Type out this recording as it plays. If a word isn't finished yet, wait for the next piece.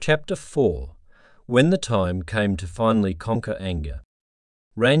Chapter 4. When the time came to finally conquer anger.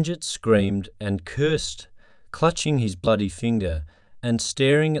 Ranjit screamed and cursed, clutching his bloody finger and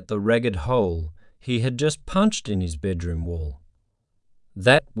staring at the ragged hole he had just punched in his bedroom wall.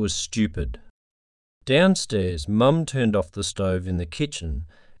 That was stupid. Downstairs, Mum turned off the stove in the kitchen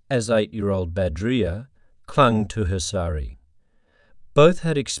as 8-year-old Badriya clung to her sari. Both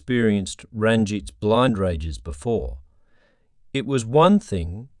had experienced Ranjit's blind rages before. It was one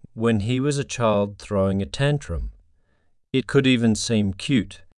thing when he was a child throwing a tantrum. It could even seem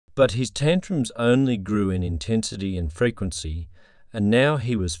cute, but his tantrums only grew in intensity and frequency, and now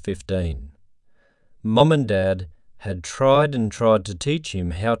he was 15. Mom and Dad had tried to teach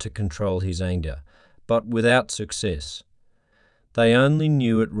him how to control his anger, but without success. They only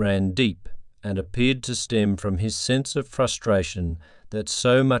knew it ran deep and appeared to stem from his sense of frustration that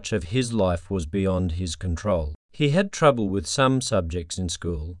so much of his life was beyond his control. He had trouble with some subjects in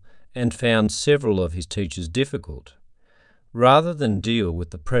school and found several of his teachers difficult. Rather than deal with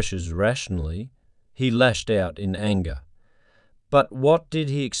the pressures rationally, he lashed out in anger. But what did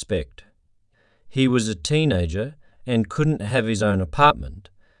he expect? He was a teenager and couldn't have his own apartment,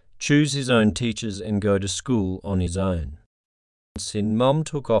 choose his own teachers and go to school on his own. Sin Mom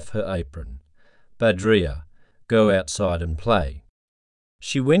took off her apron. Badriya, go outside and play.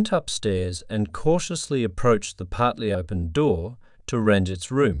 She went upstairs and cautiously approached the partly opened door to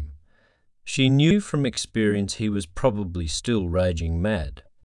Ranjit's room. She knew from experience he was probably still raging mad.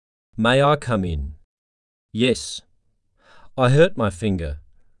 May I come in? Yes. I hurt my finger,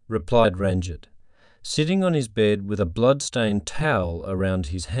 replied Ranjit, sitting on his bed with a blood-stained towel around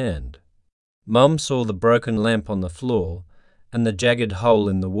his hand. Mum saw the broken lamp on the floor and the jagged hole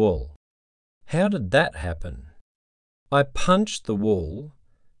in the wall. How did that happen? I punched the wall.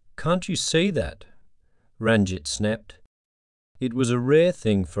 Can't you see that? Ranjit snapped. It was a rare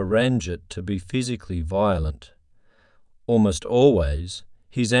thing for Ranjit to be physically violent. Almost always,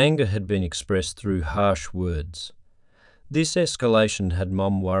 his anger had been expressed through harsh words. This escalation had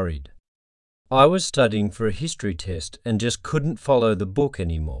Mom worried. I was studying for a history test and just couldn't follow the book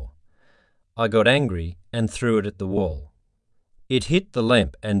anymore. I got angry and threw it at the wall. It hit the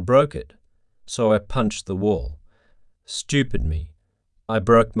lamp and broke it, so I punched the wall. Stupid me. I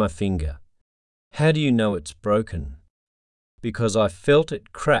broke my finger. How do you know it's broken? Because I felt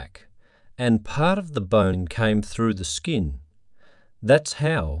it crack, and part of the bone came through the skin. That's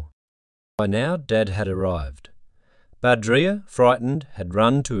how. By now Dad had arrived. Badriya, frightened, had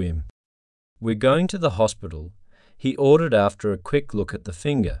run to him. We're going to the hospital, he ordered after a quick look at the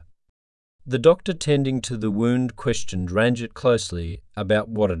finger. The doctor tending to the wound questioned Ranjit closely about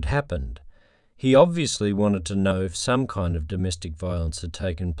what had happened. He obviously wanted to know if some kind of domestic violence had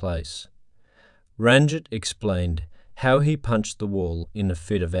taken place. Ranjit explained how he punched the wall in a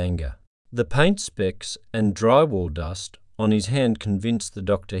fit of anger. The paint specks and drywall dust on his hand convinced the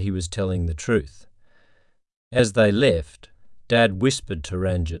doctor he was telling the truth. As they left, Dad whispered to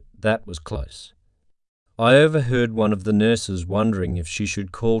Ranjit that was close. I overheard one of the nurses wondering if she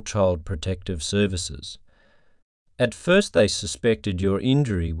should call Child Protective Services. At first they suspected your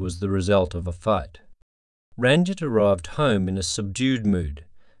injury was the result of a fight. Ranjit arrived home in a subdued mood,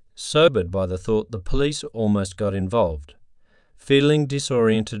 sobered by the thought the police almost got involved. Feeling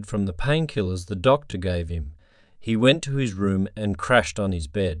disoriented from the painkillers the doctor gave him, he went to his room and crashed on his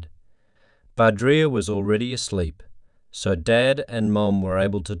bed. Badriya was already asleep, so Dad and Mom were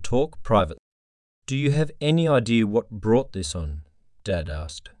able to talk privately. Do you have any idea what brought this on? Dad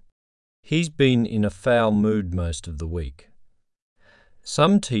asked. He's been in a foul mood most of the week.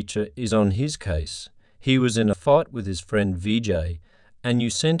 Some teacher is on his case. He was in a fight with his friend Vijay, and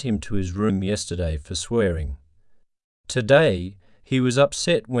you sent him to his room yesterday for swearing. Today, he was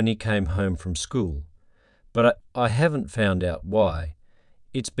upset when he came home from school, but I haven't found out why.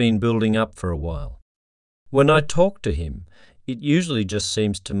 It's been building up for a while. When I talk to him, it usually just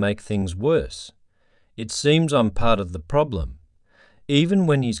seems to make things worse. It seems I'm part of the problem. Even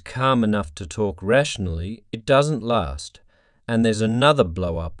when he's calm enough to talk rationally, it doesn't last, and there's another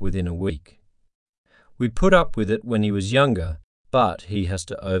blow-up within a week. We put up with it when he was younger, but he has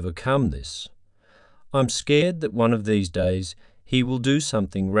to overcome this. I'm scared that one of these days he will do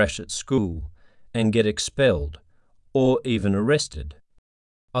something rash at school and get expelled, or even arrested.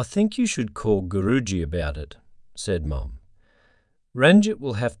 I think you should call Guruji about it, said Mom. Ranjit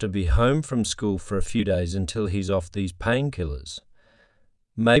will have to be home from school for a few days until he's off these painkillers.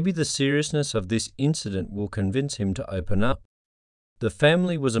 Maybe the seriousness of this incident will convince him to open up. The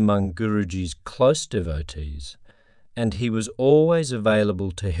family was among Guruji's close devotees, and he was always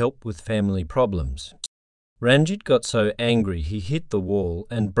available to help with family problems. Ranjit got so angry he hit the wall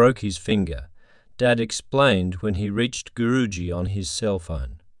and broke his finger. Dad explained when he reached Guruji on his cell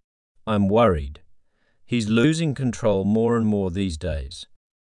phone. I'm worried. He's losing control more and more these days.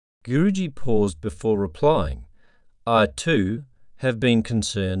 Guruji paused before replying. I, too, have been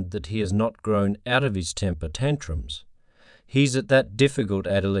concerned that he has not grown out of his temper tantrums. He's at that difficult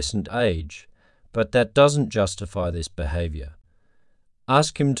adolescent age, but that doesn't justify this behaviour.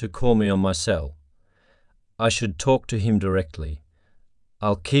 Ask him to call me on my cell. I should talk to him directly.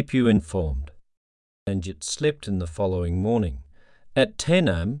 I'll keep you informed. Ranjit slept in the following morning. At 10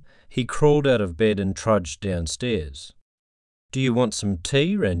 am, he crawled out of bed and trudged downstairs. Do you want some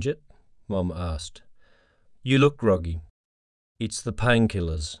tea, Ranjit? Mom asked. You look groggy. It's the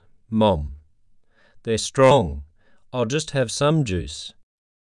painkillers, Mom. They're strong. I'll just have some juice.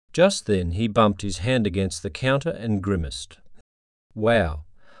 Just then he bumped his hand against the counter and grimaced. Wow,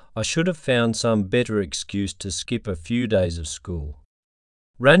 I should have found some better excuse to skip a few days of school.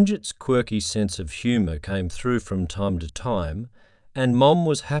 Ranjit's quirky sense of humour came through from time to time, and Mom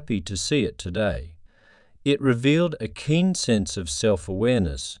was happy to see it today. It revealed a keen sense of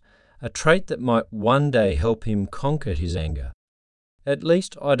self-awareness, a trait that might one day help him conquer his anger. At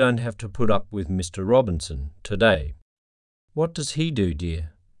least I don't have to put up with Mr. Robinson today. What does he do,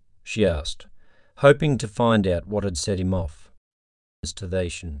 dear? She asked, hoping to find out what had set him off.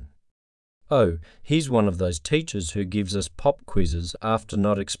 Oh, he's one of those teachers who gives us pop quizzes after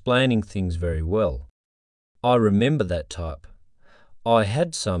not explaining things very well. I remember that type. I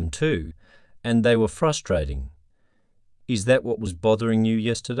had some too, and they were frustrating. Is that what was bothering you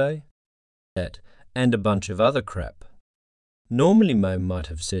yesterday? That, and a bunch of other crap. Normally Mo might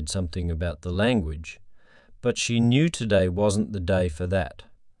have said something about the language, but she knew today wasn't the day for that.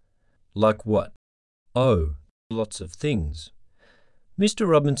 Like what? Oh, lots of things. Mr.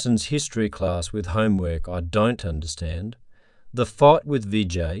 Robinson's history class with homework I don't understand. The fight with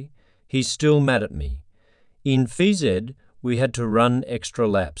Vijay, he's still mad at me. In phys ed, we had to run extra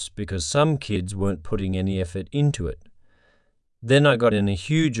laps because some kids weren't putting any effort into it. Then I got in a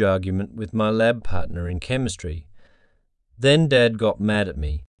huge argument with my lab partner in chemistry. Then Dad got mad at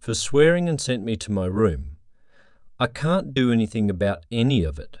me for swearing and sent me to my room. I can't do anything about any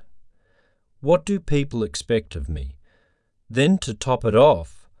of it. What do people expect of me? Then to top it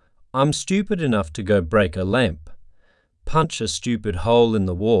off, I'm stupid enough to go break a lamp, punch a stupid hole in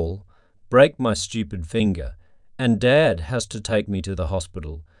the wall, break my stupid finger, and Dad has to take me to the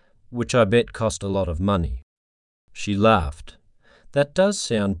hospital, which I bet cost a lot of money. She laughed. That does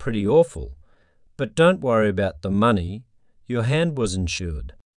sound pretty awful, but don't worry about the money. Your hand was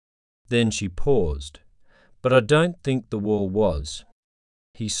insured. Then she paused. But I don't think the wall was.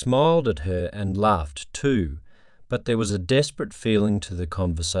 He smiled at her and laughed too, but there was a desperate feeling to the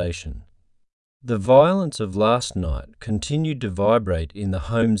conversation. The violence of last night continued to vibrate in the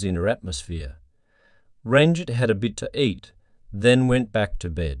home's inner atmosphere. Ranjit had a bit to eat, then went back to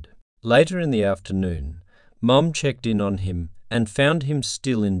bed. Later in the afternoon, Mom checked in on him and found him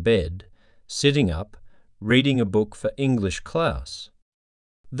still in bed, sitting up, reading a book for English class.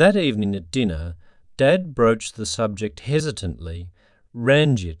 That evening at dinner, Dad broached the subject hesitantly.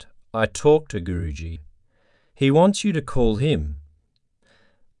 Ranjit, I talked to Guruji. He wants you to call him.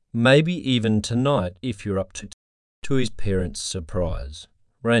 Maybe even tonight if you're up to it. To his parents' surprise,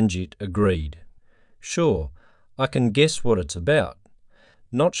 Ranjit agreed. Sure, I can guess what it's about.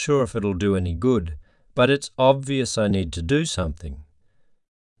 Not sure if it'll do any good, but it's obvious I need to do something.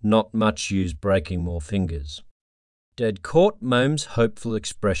 Not much use breaking more fingers. Dad caught Mom's hopeful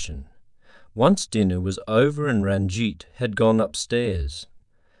expression. Once dinner was over and Ranjit had gone upstairs.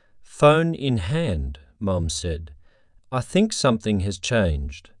 Phone in hand, Mom said. I think something has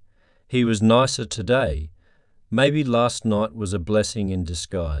changed. He was nicer today. Maybe last night was a blessing in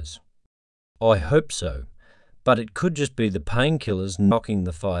disguise. I hope so, but it could just be the painkillers knocking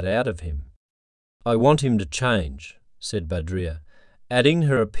the fight out of him. I want him to change, said Badria, adding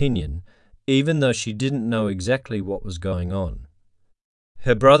her opinion, even though she didn't know exactly what was going on.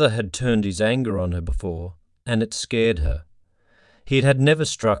 Her brother had turned his anger on her before, and it scared her. He had never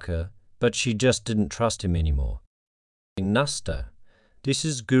struck her, but she just didn't trust him anymore. Nasta, this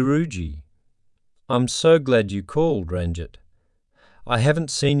is Guruji. I'm so glad you called, Ranjit. I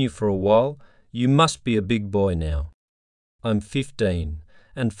haven't seen you for a while. You must be a big boy now. I'm 15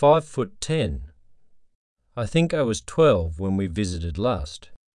 and 5'10". I think I was 12 when we visited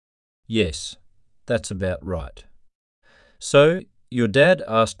last. Yes, that's about right. So, your dad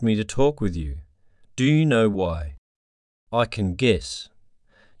asked me to talk with you. Do you know why? I can guess.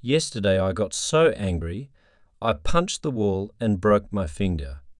 Yesterday I got so angry, I punched the wall and broke my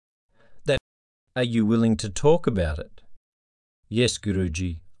finger. Are you willing to talk about it? Yes,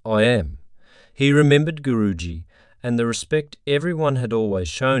 Guruji, I am. He remembered Guruji and the respect everyone had always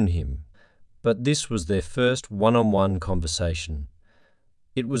shown him, but this was their first one-on-one conversation.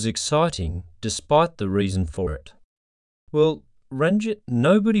 It was exciting despite the reason for it. Well, Ranjit,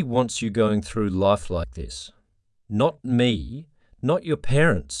 nobody wants you going through life like this. Not me, not your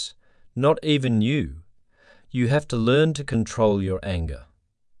parents, not even you. You have to learn to control your anger.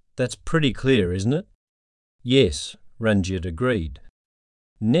 That's pretty clear, isn't it? Yes, Ranjit agreed.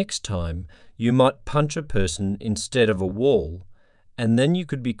 Next time, you might punch a person instead of a wall, and then you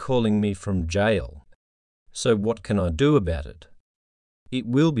could be calling me from jail. So what can I do about it? It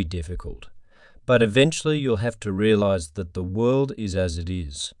will be difficult, but eventually you'll have to realize that the world is as it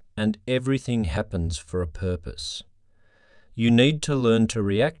is, and everything happens for a purpose. You need to learn to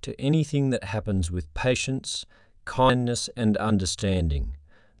react to anything that happens with patience, kindness, and understanding,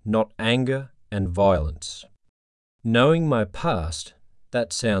 not anger and violence. Knowing my past,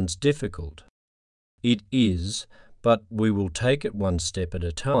 that sounds difficult. It is, but we will take it one step at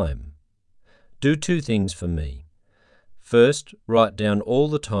a time. Do two things for me. First, write down all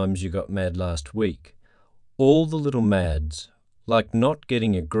the times you got mad last week. All the little mads, like not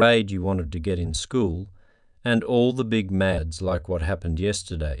getting a grade you wanted to get in school, and all the big mads like what happened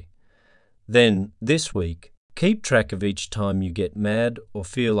yesterday. Then, this week, keep track of each time you get mad or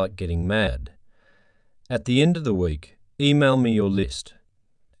feel like getting mad. At the end of the week, email me your list,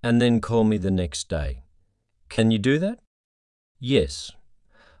 and then call me the next day. Can you do that? Yes.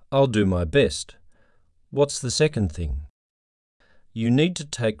 I'll do my best. What's the second thing? You need to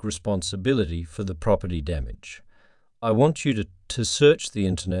take responsibility for the property damage. I want you to search the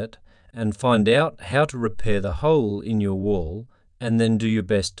internet and find out how to repair the hole in your wall and then do your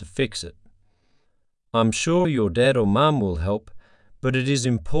best to fix it. I'm sure your dad or mum will help, but it is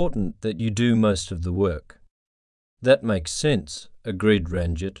important that you do most of the work. That makes sense, agreed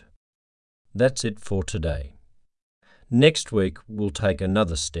Ranjit. That's it for today. Next week we'll take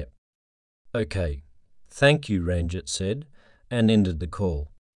another step. Okay, thank you, Ranjit said, and ended the call.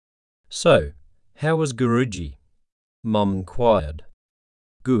 So, how was Guruji? Mum inquired.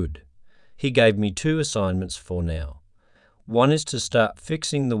 Good. He gave me 2 assignments for now. One is to start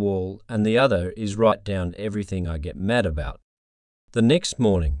fixing the wall and the other is write down everything I get mad about. The next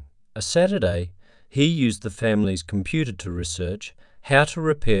morning, a Saturday, he used the family's computer to research how to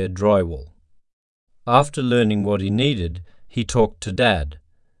repair drywall. After learning what he needed, he talked to Dad.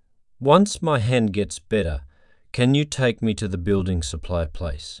 Once my hand gets better, can you take me to the building supply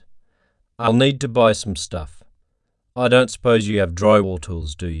place? I'll need to buy some stuff. I don't suppose you have drywall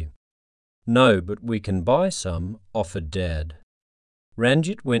tools, do you? No, but we can buy some, offered Dad.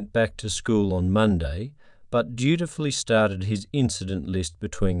 Ranjit went back to school on Monday, but dutifully started his incident list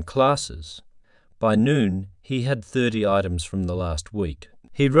between classes. By noon, he had 30 items from the last week.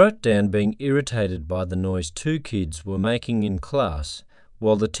 He wrote down being irritated by the noise 2 kids were making in class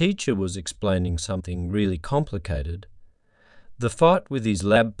while the teacher was explaining something really complicated, the fight with his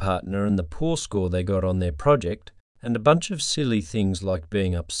lab partner and the poor score they got on their project, and a bunch of silly things like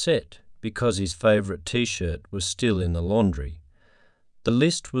being upset because his favourite t-shirt was still in the laundry. The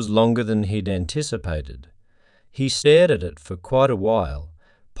list was longer than he'd anticipated. He stared at it for quite a while,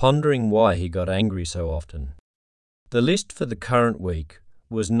 pondering why he got angry so often. The list for the current week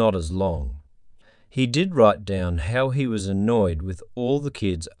was not as long. He did write down how he was annoyed with all the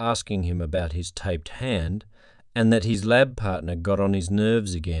kids asking him about his taped hand and that his lab partner got on his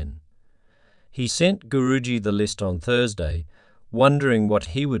nerves again. He sent Guruji the list on Thursday, wondering what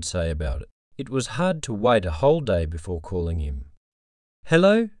he would say about it. It was hard to wait a whole day before calling him.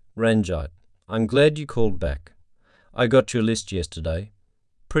 Hello, Ranjit. I'm glad you called back. I got your list yesterday.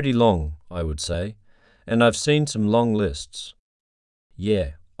 Pretty long, I would say, and I've seen some long lists.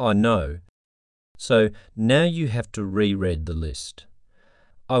 Yeah, I know. So now you have to reread the list.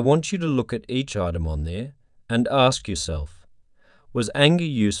 I want you to look at each item on there and ask yourself, was anger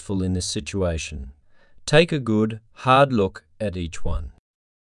useful in this situation? Take a good, hard look at each one.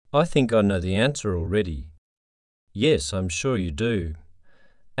 I think I know the answer already. Yes, I'm sure you do.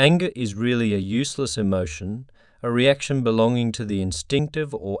 Anger is really a useless emotion, a reaction belonging to the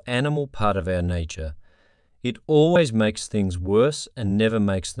instinctive or animal part of our nature. It always makes things worse and never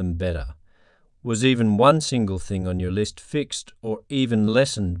makes them better. Was even one single thing on your list fixed or even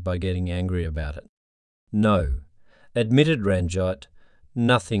lessened by getting angry about it? No. Admitted Ranjit,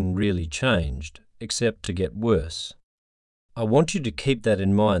 nothing really changed, except to get worse. I want you to keep that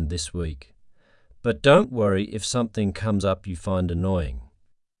in mind this week. But don't worry if something comes up you find annoying.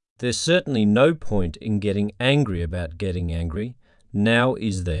 There's certainly no point in getting angry about getting angry. Now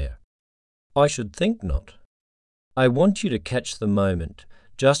is there. I should think not. I want you to catch the moment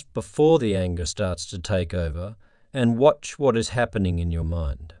just before the anger starts to take over and watch what is happening in your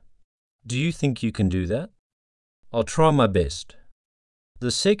mind. Do you think you can do that? I'll try my best.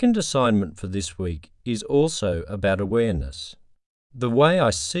 The second assignment for this week is also about awareness. The way I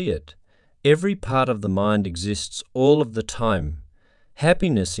see it, every part of the mind exists all of the time.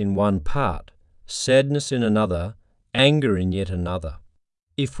 Happiness in one part, sadness in another, anger in yet another.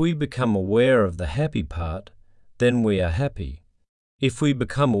 If we become aware of the happy part, then we are happy. If we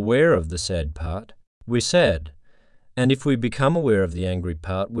become aware of the sad part, we're sad. And if we become aware of the angry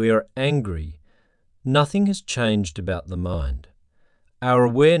part, we are angry. Nothing has changed about the mind. Our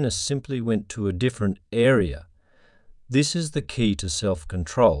awareness simply went to a different area. This is the key to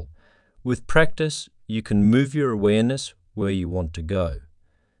self-control. With practice, you can move your awareness where you want to go.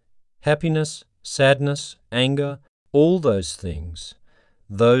 Happiness, sadness, anger, all those things,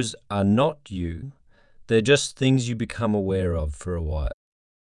 those are not you. They're just things you become aware of for a while.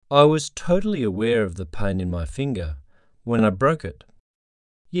 I was totally aware of the pain in my finger when I broke it.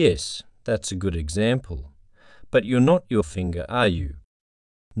 Yes, that's a good example. But you're not your finger, are you?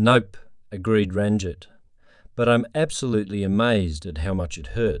 Nope, agreed Ranjit. But I'm absolutely amazed at how much it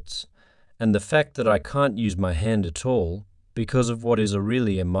hurts, and the fact that I can't use my hand at all because of what is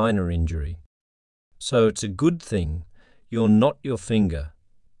really a minor injury. So it's a good thing you're not your finger,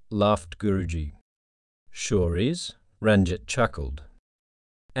 laughed Guruji. Sure is, Ranjit chuckled.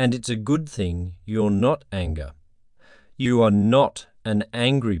 And it's a good thing you're not anger. You are not an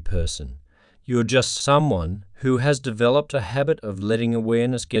angry person. You're just someone who has developed a habit of letting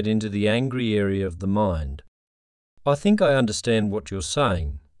awareness get into the angry area of the mind. I think I understand what you're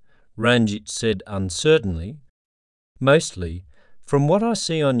saying, Ranjit said uncertainly. Mostly, from what I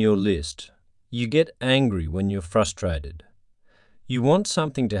see on your list, you get angry when you're frustrated. You want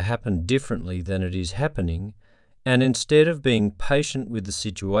something to happen differently than it is happening, and instead of being patient with the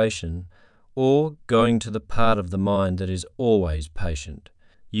situation or going to the part of the mind that is always patient,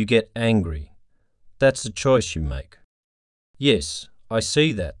 you get angry. That's a choice you make. Yes, I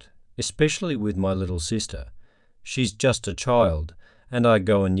see that, especially with my little sister. She's just a child, and I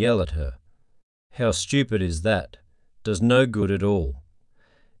go and yell at her. How stupid is that? Does no good at all.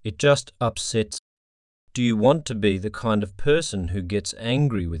 It just upsets. Do you want to be the kind of person who gets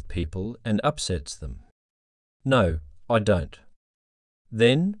angry with people and upsets them? No, I don't.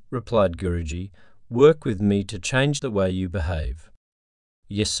 Then, replied Guruji, work with me to change the way you behave.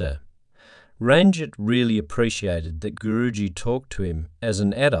 Yes, sir. Ranjit really appreciated that Guruji talked to him as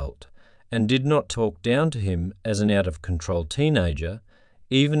an adult and did not talk down to him as an out-of-control teenager,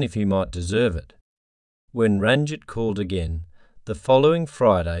 even if he might deserve it. When Ranjit called again, the following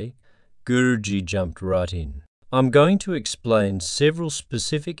Friday, Guruji jumped right in. I'm going to explain several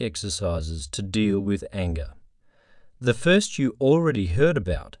specific exercises to deal with anger. The first you already heard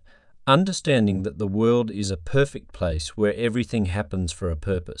about, understanding that the world is a perfect place where everything happens for a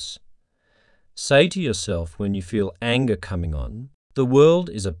purpose. Say to yourself when you feel anger coming on, the world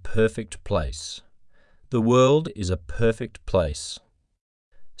is a perfect place. The world is a perfect place.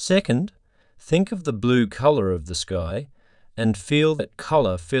 Second, think of the blue colour of the sky and feel that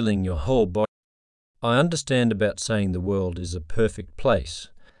colour filling your whole body. I understand about saying the world is a perfect place,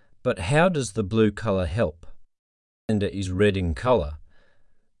 but how does the blue colour help? Anger is red in colour.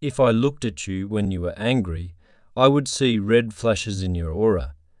 If I looked at you when you were angry, I would see red flashes in your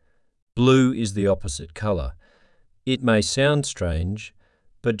aura. Blue is the opposite colour. It may sound strange,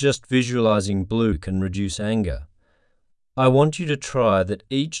 but just visualizing blue can reduce anger. I want you to try that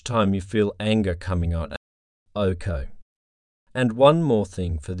each time you feel anger coming on. Okay. And one more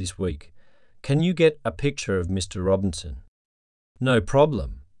thing for this week. Can you get a picture of Mr. Robinson? No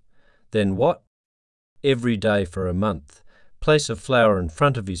problem. Then what? Every day for a month, place a flower in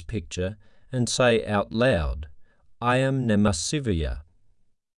front of his picture and say out loud, I am Namasivaya.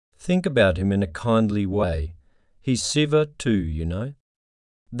 Think about him in a kindly way. He's Siva too, you know.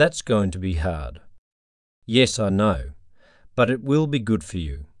 That's going to be hard. Yes, I know, but it will be good for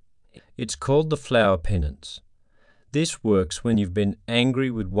you. It's called the flower penance. This works when you've been angry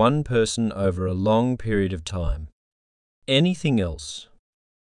with one person over a long period of time. Anything else?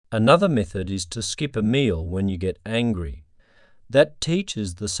 Another method is to skip a meal when you get angry. That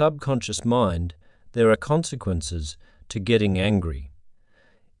teaches the subconscious mind there are consequences to getting angry.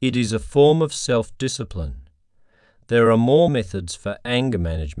 It is a form of self-discipline. There are more methods for anger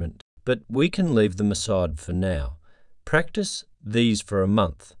management, but we can leave them aside for now. Practice these for a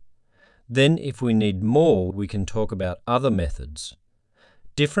month. Then if we need more, we can talk about other methods.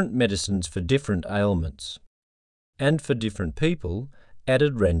 Different medicines for different ailments. And for different people,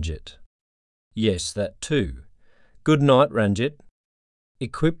 added Ranjit. Yes, that too. Good night, Ranjit.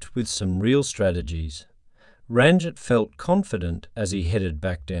 Equipped with some real strategies, Ranjit felt confident as he headed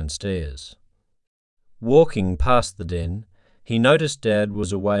back downstairs. Walking past the den, he noticed Dad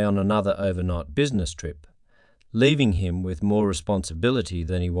was away on another overnight business trip, leaving him with more responsibility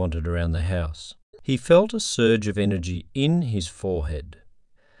than he wanted around the house. He felt a surge of energy in his forehead.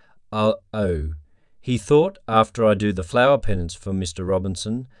 Oh, he thought, after I do the flower penance for Mr.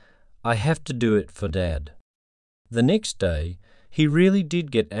 Robinson, I have to do it for Dad. The next day, he really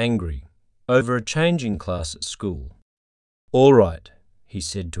did get angry over a change in class at school. All right, he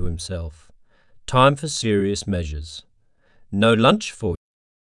said to himself, time for serious measures. No lunch for you.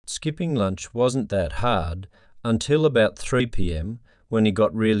 Skipping lunch wasn't that hard until about 3 p.m. when he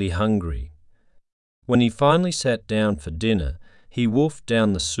got really hungry. When he finally sat down for dinner, he wolfed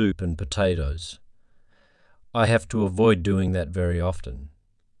down the soup and potatoes. I have to avoid doing that very often,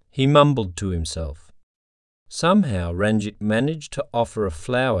 he mumbled to himself. Somehow Ranjit managed to offer a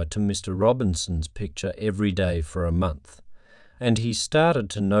flower to Mr. Robinson's picture every day for a month, and he started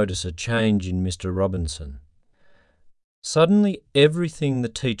to notice a change in Mr. Robinson. Suddenly everything the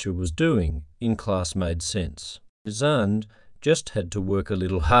teacher was doing in class made sense. Zand just had to work a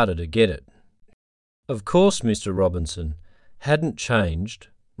little harder to get it. Of course Mr. Robinson hadn't changed,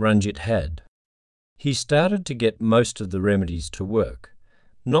 Ranjit had. He started to get most of the remedies to work,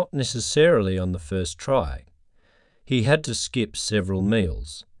 not necessarily on the first try. He had to skip several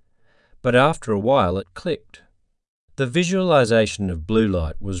meals, but after a while it clicked. The visualization of blue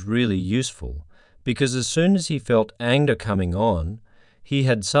light was really useful because as soon as he felt anger coming on, he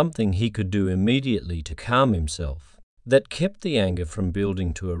had something he could do immediately to calm himself. That kept the anger from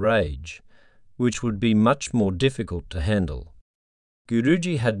building to a rage, which would be much more difficult to handle.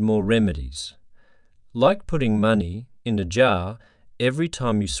 Guruji had more remedies, like putting money in a jar every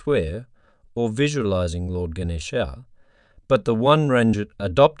time you swear or visualizing Lord Ganesha, but the one Ranjit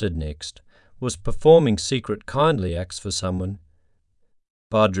adopted next was performing secret kindly acts for someone,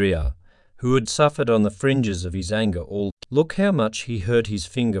 Badria, who had suffered on the fringes of his anger all. Look how much he hurt his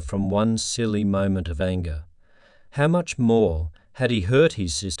finger from one silly moment of anger. How much more had he hurt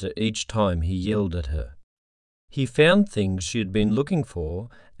his sister each time he yelled at her. He found things she had been looking for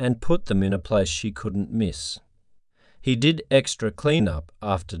and put them in a place she couldn't miss. He did extra clean-up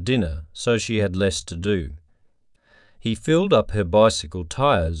after dinner so she had less to do. He filled up her bicycle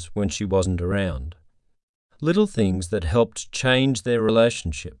tyres when she wasn't around. Little things that helped change their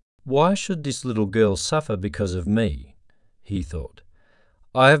relationship. Why should this little girl suffer because of me? He thought.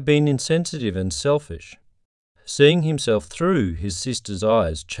 I have been insensitive and selfish. Seeing himself through his sister's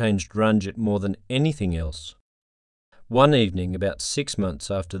eyes changed Ranjit more than anything else. One evening, about 6 months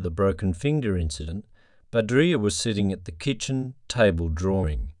after the broken finger incident, Badria was sitting at the kitchen table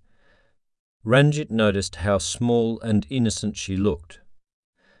drawing. Ranjit noticed how small and innocent she looked.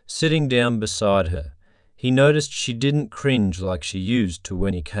 Sitting down beside her, he noticed she didn't cringe like she used to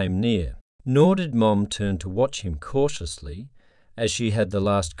when he came near. Nor did Mom turn to watch him cautiously, as she had the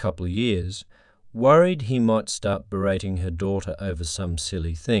last couple of years, worried he might start berating her daughter over some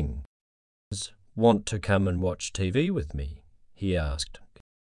silly thing. Want to come and watch TV with me? He asked.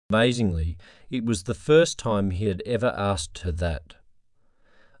 Amazingly, it was the first time he had ever asked her that.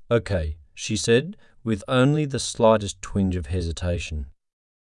 Okay, she said, with only the slightest twinge of hesitation.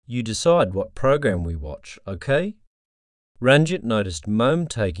 You decide what program we watch, okay? Ranjit noticed Mom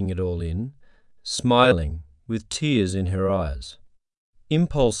taking it all in, smiling, with tears in her eyes.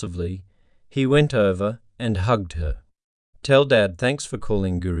 Impulsively, he went over and hugged her. Tell Dad thanks for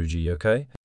calling Guruji, okay?